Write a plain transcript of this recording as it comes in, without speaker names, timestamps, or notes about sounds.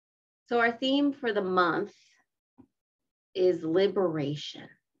So our theme for the month is liberation.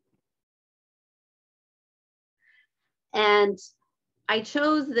 And I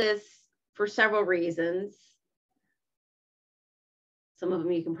chose this for several reasons. Some of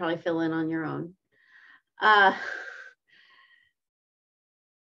them you can probably fill in on your own.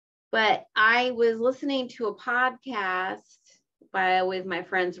 But I was listening to a podcast with my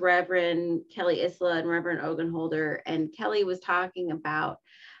friends, Reverend Kelly Isla and Reverend Ogenholder, and Kelly was talking about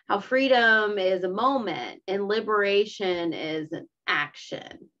how freedom is a moment and liberation is an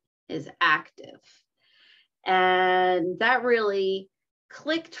action, is active. And that really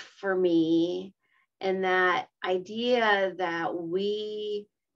clicked for me, and that idea that we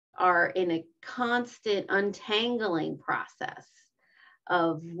are in a constant untangling process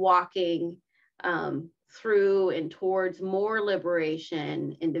of walking through and towards more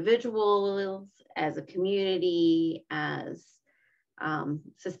liberation, individuals, as a community, as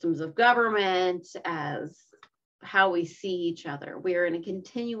systems of government, as how we see each other. We are in a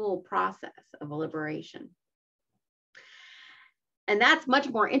continual process of liberation. And that's much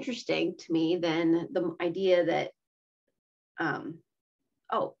more interesting to me than the idea that,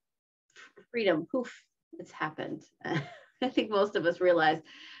 oh, freedom, poof, it's happened. I think most of us realize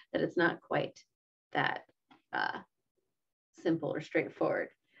that it's not quite that simple or straightforward.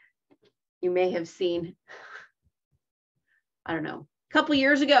 You may have seen, I don't know, a couple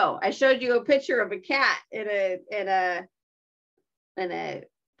years ago, I showed you a picture of a cat in a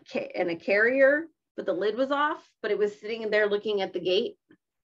carrier, but the lid was off, but it was sitting there looking at the gate,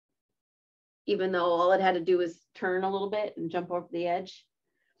 even though all it had to do was turn a little bit and jump over the edge.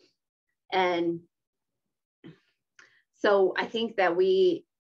 And so I think that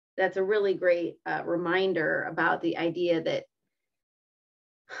that's a really great reminder about the idea that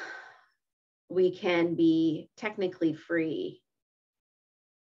we can be technically free,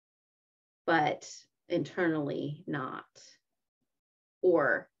 but internally not.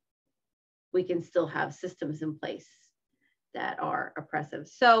 Or we can still have systems in place that are oppressive.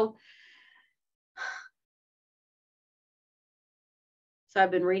 So I've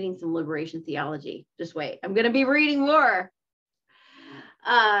been reading some liberation theology. Just wait, I'm going to be reading more.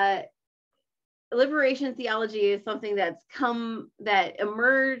 Liberation theology is something that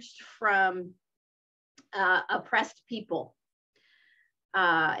emerged from oppressed people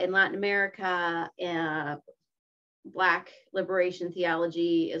in Latin America. Black liberation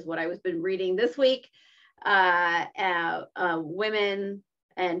theology is what I was been reading this week. Women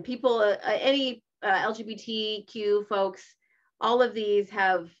and people, any LGBTQ folks, all of these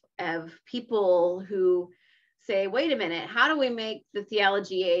have people who say, wait a minute, how do we make the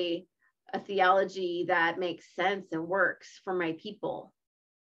theology a theology that makes sense and works for my people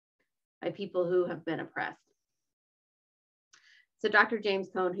who have been oppressed? So Dr. James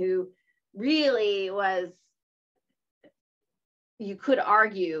Cone, who really was, you could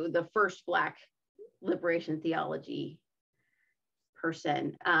argue, the first Black liberation theology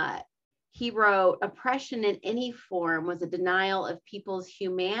person, he wrote, oppression in any form was a denial of people's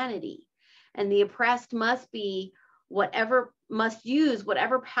humanity, and the oppressed must use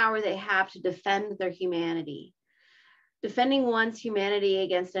whatever power they have to defend their humanity. Defending one's humanity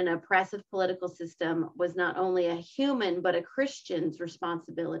against an oppressive political system was not only a human, but a Christian's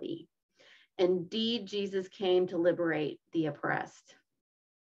responsibility. Indeed, Jesus came to liberate the oppressed.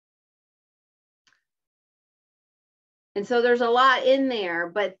 And so there's a lot in there,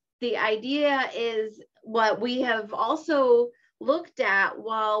 but the idea is what we have also looked at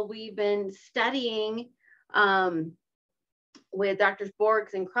while we've been studying with Drs.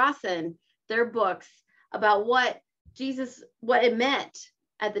 Borgs and Crossan, their books about what it meant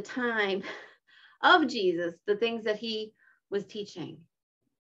at the time of Jesus, the things that he was teaching.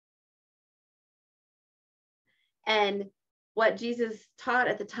 And what Jesus taught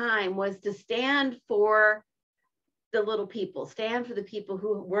at the time was to stand for the little people, stand for the people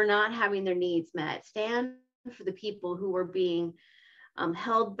who were not having their needs met, stand for the people who were being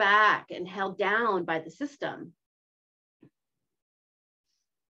held back and held down by the system.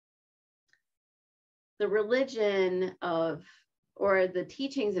 The religion or the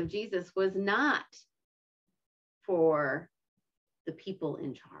teachings of Jesus was not for the people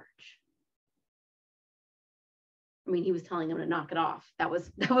in charge. I mean, he was telling them to knock it off. That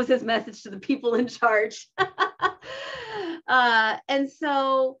was his message to the people in charge. And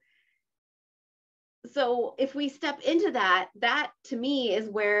so if we step into that to me is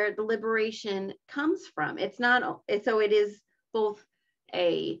where the liberation comes from. It is both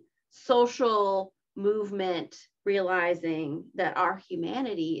a social movement realizing that our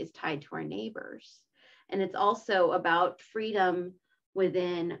humanity is tied to our neighbors. And it's also about freedom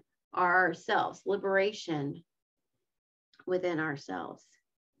within ourselves, liberation within ourselves.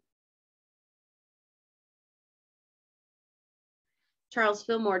 Charles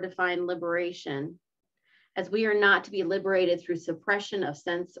Fillmore defined liberation as we are not to be liberated through suppression of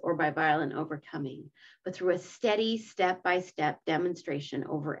sense or by violent overcoming, but through a steady step-by-step demonstration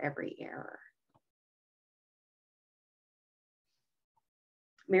over every error.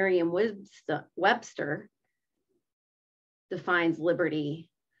 Merriam-Webster defines liberty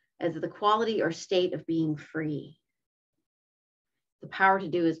as the quality or state of being free, the power to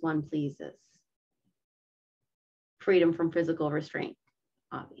do as one pleases, freedom from physical restraint,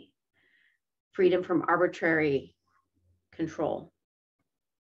 Avi, freedom from arbitrary control,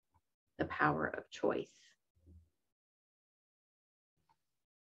 the power of choice.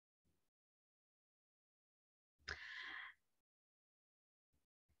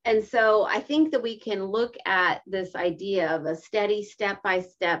 And so I think that we can look at this idea of a steady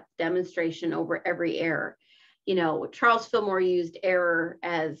step-by-step demonstration over every error. You know, Charles Fillmore used error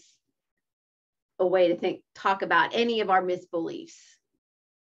as a way to talk about any of our misbeliefs,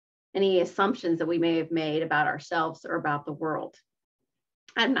 any assumptions that we may have made about ourselves or about the world.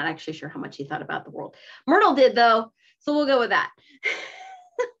 I'm not actually sure how much he thought about the world. Myrtle did though, so we'll go with that.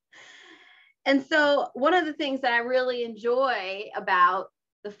 And so one of the things that I really enjoy about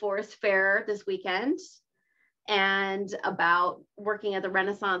the Forest Fair this weekend and about working at the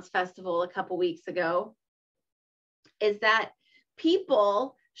Renaissance Festival a couple weeks ago is that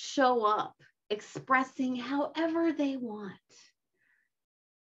people show up expressing however they want.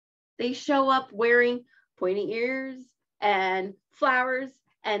 They show up wearing pointy ears and flowers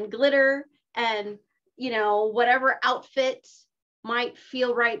and glitter and, you know, whatever outfit might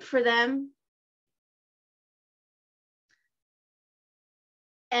feel right for them.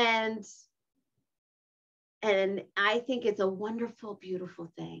 And I think it's a wonderful,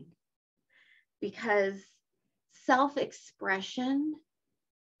 beautiful thing, because self-expression,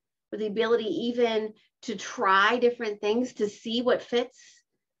 or the ability even to try different things to see what fits,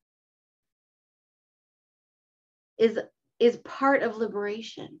 is part of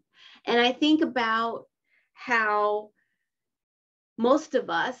liberation. And I think about how most of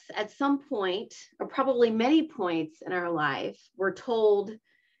us at some point, or probably many points in our life, were told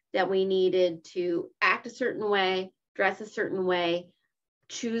that we needed to act a certain way, dress a certain way,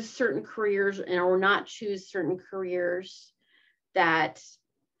 choose certain careers or not choose certain careers, that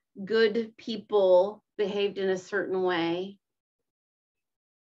good people behaved in a certain way.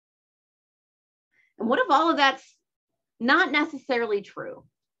 And what if all of that's not necessarily true?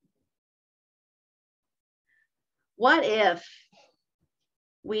 What if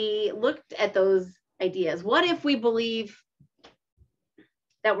we looked at those ideas? What if we believe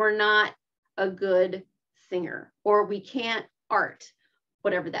that we're not a good singer, or we can't art,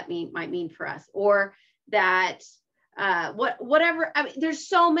 whatever that might mean for us, or that whatever, I mean, there's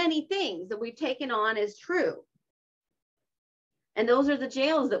so many things that we've taken on as true. And those are the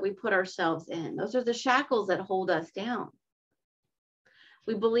jails that we put ourselves in. Those are the shackles that hold us down.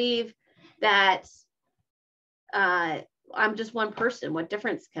 We believe that I'm just one person. What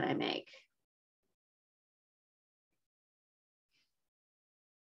difference can I make?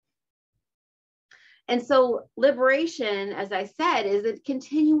 And so liberation, as I said, is a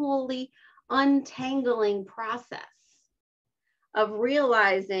continually untangling process of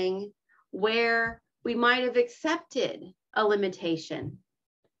realizing where we might have accepted a limitation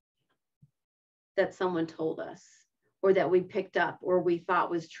that someone told us, or that we picked up, or we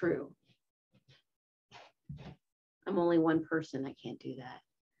thought was true. I'm only one person. I can't do that.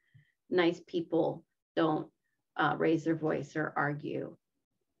 Nice people don't raise their voice or argue.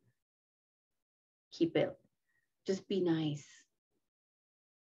 Keep it, just be nice.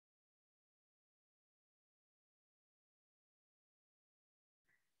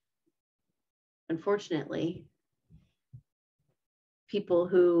 Unfortunately, people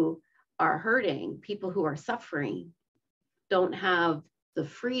who are hurting, people who are suffering, don't have the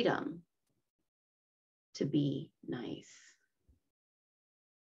freedom to be nice.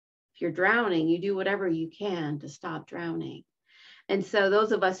 If you're drowning, you do whatever you can to stop drowning. And so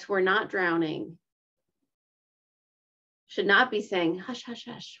those of us who are not drowning should not be saying, hush, hush,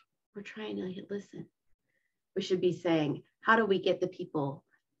 hush, we're trying to listen. We should be saying, how do we get the people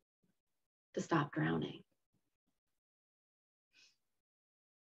to stop drowning?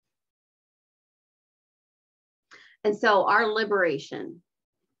 And so our liberation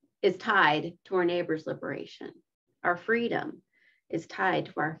is tied to our neighbor's liberation. Our freedom is tied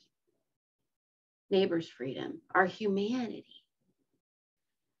to our neighbor's freedom, our humanity.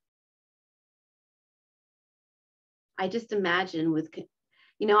 I just imagine with,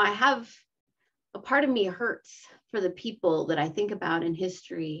 a part of me hurts for the people that I think about in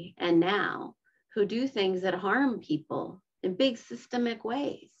history and now who do things that harm people in big systemic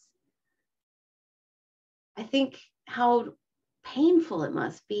ways. I think how painful it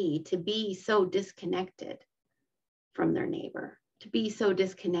must be to be so disconnected from their neighbor, to be so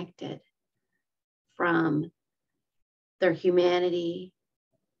disconnected from their humanity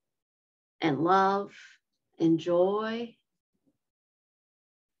and love and joy,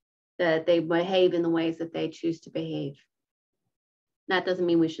 that they behave in the ways that they choose to behave. That doesn't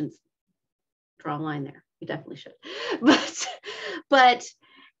mean we shouldn't draw a line there. We definitely should. But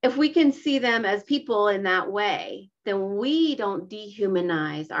if we can see them as people in that way, then we don't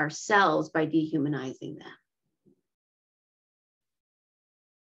dehumanize ourselves by dehumanizing them.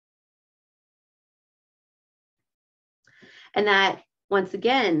 And that, once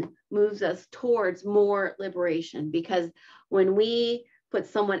again, moves us towards more liberation, because when we put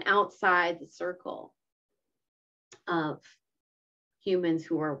someone outside the circle of humans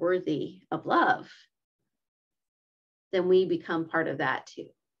who are worthy of love, then we become part of that too.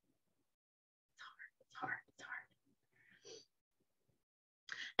 It's hard.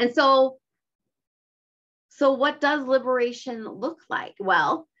 And so what does liberation look like?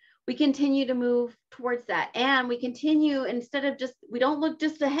 Well, we continue to move towards that, and we continue, instead of we don't look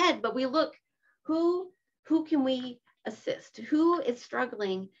just ahead, but we look, who can we assist? Who is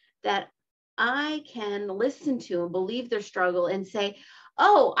struggling that I can listen to and believe their struggle and say,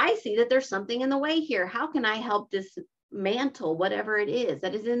 oh, I see that there's something in the way here. How can I help dismantle whatever it is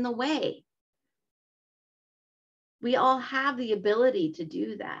that is in the way? We all have the ability to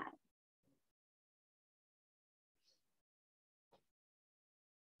do that.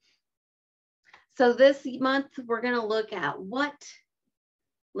 So this month, we're going to look at what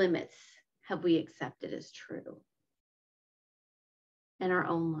limits have we accepted as true in our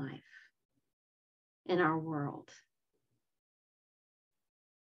own life, in our world.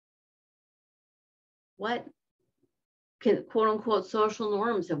 What quote unquote social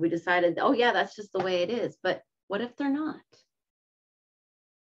norms have we decided, oh yeah, that's just the way it is, but what if they're not?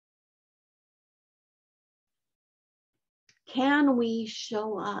 Can we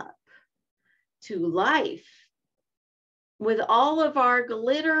show up to life with all of our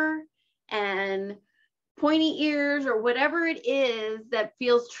glitter and pointy ears or whatever it is that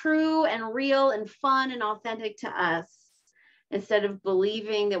feels true and real and fun and authentic to us, instead of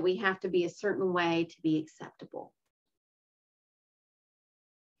believing that we have to be a certain way to be acceptable?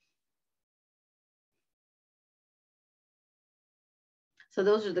 So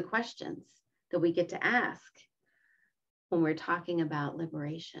those are the questions that we get to ask when we're talking about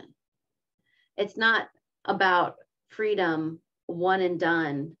liberation. It's not about freedom, one and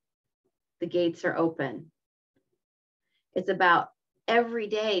done, the gates are open. It's about every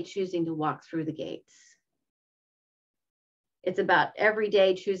day choosing to walk through the gates. It's about every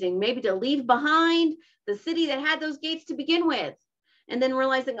day choosing maybe to leave behind the city that had those gates to begin with, and then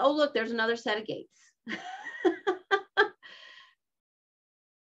realizing, oh, look, there's another set of gates.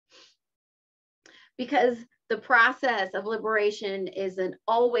 Because the process of liberation is an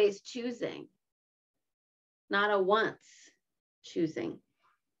always choosing, not a once choosing.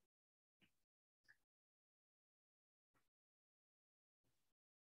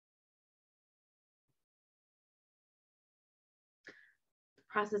 The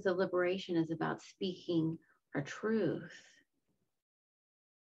process of liberation is about speaking our truth.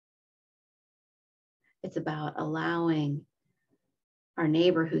 It's about allowing our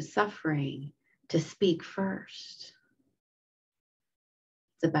neighbor who's suffering to speak first.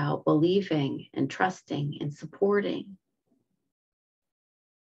 It's about believing and trusting and supporting.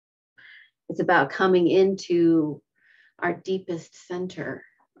 It's about coming into our deepest center,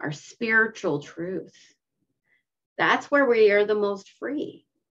 our spiritual truth. That's where we are the most free.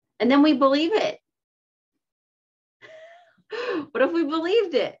 And then we believe it. What if we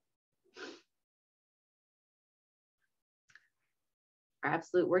believed it? Our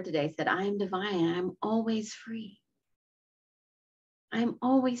absolute word today said, I am divine. I'm always free. I'm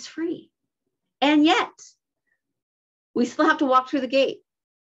always free. And yet, we still have to walk through the gate.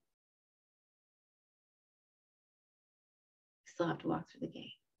 We still have to walk through the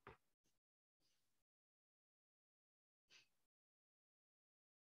gate.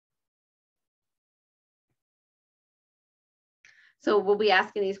 So we'll be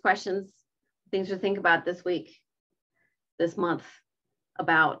asking these questions, things to think about this week, this month,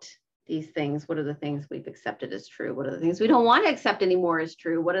 about these things. What are the things we've accepted as true? What are the things we don't want to accept anymore as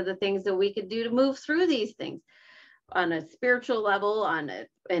true? What are the things that we could do to move through these things on a spiritual level,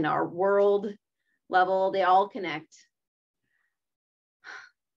 in our world level? They all connect.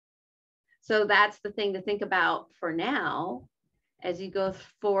 So that's the thing to think about for now as you go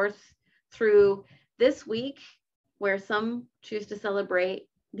forth through this week, where some choose to celebrate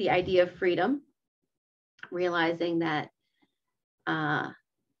the idea of freedom, realizing that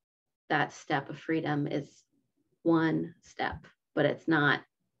that step of freedom is one step, but it's not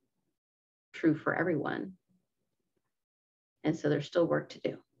true for everyone. And so there's still work to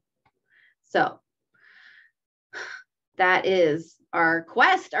do. So that is our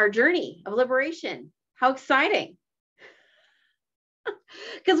quest, our journey of liberation. How exciting.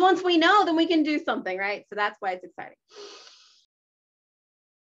 Because once we know, then we can do something, right? So that's why it's exciting.